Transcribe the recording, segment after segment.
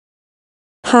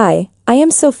Hi, I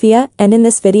am Sophia, and in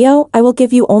this video I will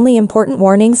give you only important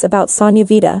warnings about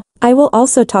Sanuyavita. I will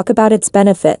also talk about its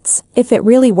benefits, if it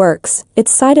really works,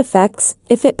 its side effects,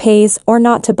 if it pays or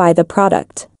not to buy the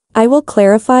product. I will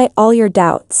clarify all your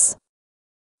doubts.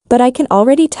 But I can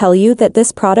already tell you that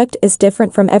this product is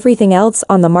different from everything else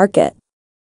on the market.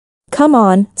 Come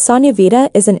on, Sanuyavita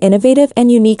is an innovative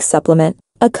and unique supplement,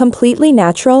 a completely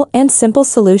natural and simple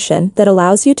solution that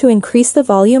allows you to increase the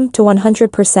volume to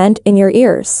 100% in your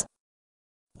ears.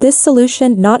 This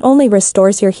solution not only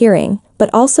restores your hearing,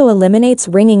 but also eliminates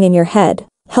ringing in your head,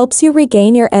 helps you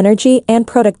regain your energy and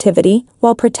productivity,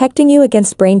 while protecting you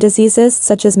against brain diseases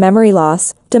such as memory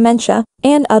loss, dementia,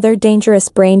 and other dangerous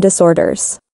brain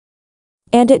disorders.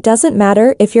 And it doesn't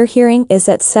matter if your hearing is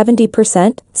at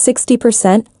 70%,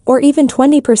 60%, or even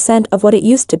 20% of what it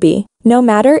used to be, no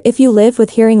matter if you live with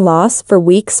hearing loss for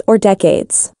weeks or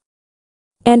decades.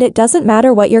 And it doesn't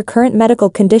matter what your current medical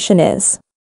condition is.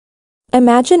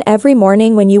 Imagine every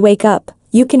morning when you wake up,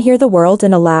 you can hear the world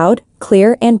in a loud,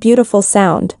 clear and beautiful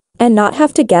sound, and not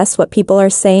have to guess what people are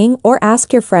saying or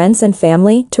ask your friends and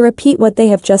family to repeat what they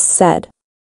have just said.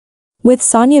 With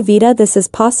Sanuyavita this is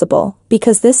possible,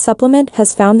 because this supplement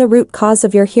has found the root cause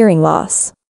of your hearing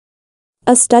loss.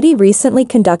 A study recently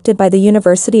conducted by the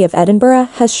University of Edinburgh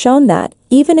has shown that,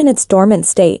 even in its dormant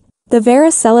state, the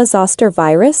varicella-zoster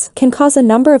virus can cause a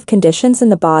number of conditions in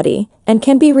the body, and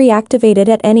can be reactivated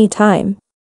at any time.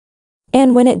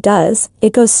 And when it does,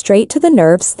 it goes straight to the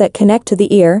nerves that connect to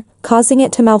the ear, causing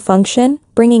it to malfunction,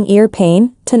 bringing ear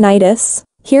pain, tinnitus,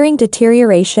 hearing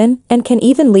deterioration, and can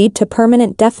even lead to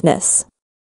permanent deafness.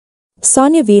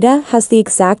 Sanuyavita has the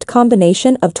exact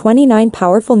combination of 29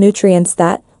 powerful nutrients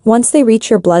that, once they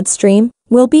reach your bloodstream,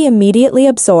 will be immediately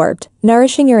absorbed,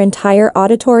 nourishing your entire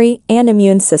auditory and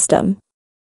immune system.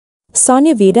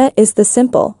 Sanuyavita is the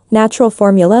simple, natural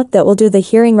formula that will do the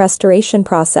hearing restoration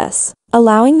process,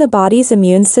 allowing the body's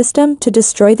immune system to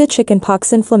destroy the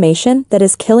chickenpox inflammation that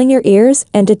is killing your ears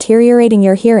and deteriorating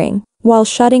your hearing, while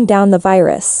shutting down the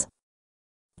virus.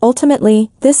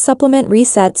 Ultimately, this supplement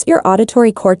resets your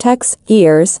auditory cortex,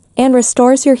 ears, and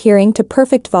restores your hearing to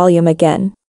perfect volume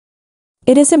again.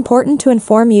 It is important to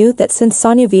inform you that since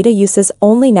Sanuyavita uses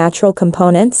only natural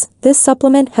components, this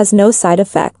supplement has no side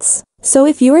effects. So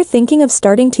if you are thinking of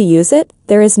starting to use it,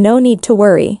 there is no need to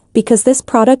worry, because this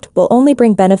product will only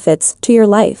bring benefits to your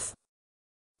life.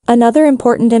 Another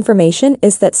important information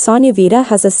is that Sanuyavita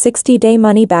has a 60-day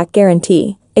money-back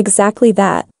guarantee. Exactly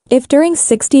that. If during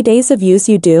 60 days of use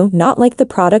you do not like the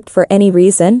product for any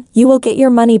reason, you will get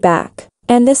your money back.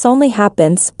 And this only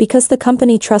happens because the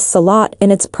company trusts a lot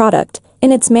in its product,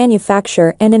 in its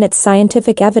manufacture and in its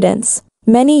scientific evidence.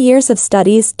 Many years of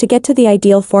studies to get to the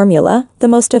ideal formula, the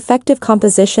most effective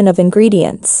composition of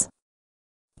ingredients.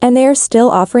 And they are still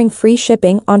offering free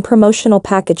shipping on promotional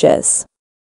packages.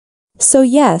 So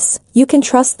yes, you can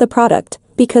trust the product,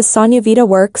 because Sanuyavita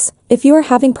works. If you are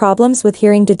having problems with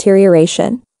hearing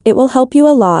deterioration, it will help you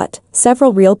a lot.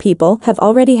 Several real people have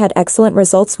already had excellent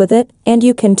results with it, and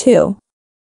you can too.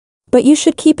 But you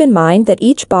should keep in mind that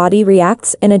each body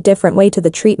reacts in a different way to the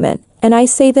treatment, and I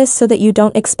say this so that you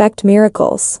don't expect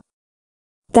miracles.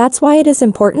 That's why it is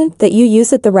important that you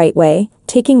use it the right way,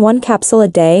 taking 1 capsule a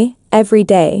day, every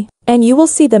day, and you will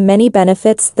see the many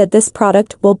benefits that this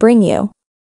product will bring you.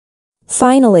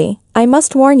 Finally, I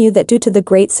must warn you that due to the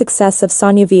great success of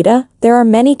Sanuyavita, there are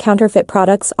many counterfeit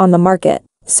products on the market,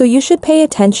 so you should pay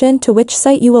attention to which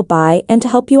site you will buy, and to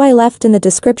help you I left in the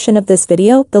description of this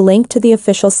video the link to the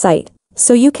official site,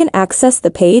 so you can access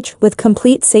the page with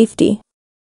complete safety.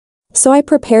 So I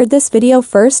prepared this video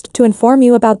first to inform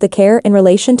you about the care in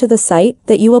relation to the site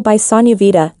that you will buy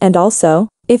Sanuyavita, and also,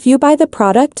 if you buy the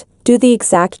product, do the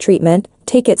exact treatment,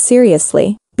 take it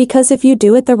seriously. Because if you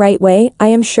do it the right way, I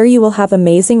am sure you will have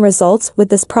amazing results with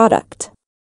this product.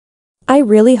 I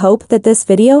really hope that this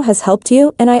video has helped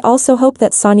you, and I also hope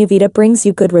that Sanuyavita brings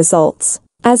you good results,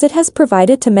 as it has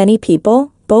provided to many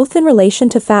people, both in relation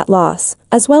to fat loss,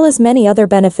 as well as many other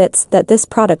benefits that this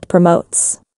product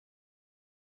promotes.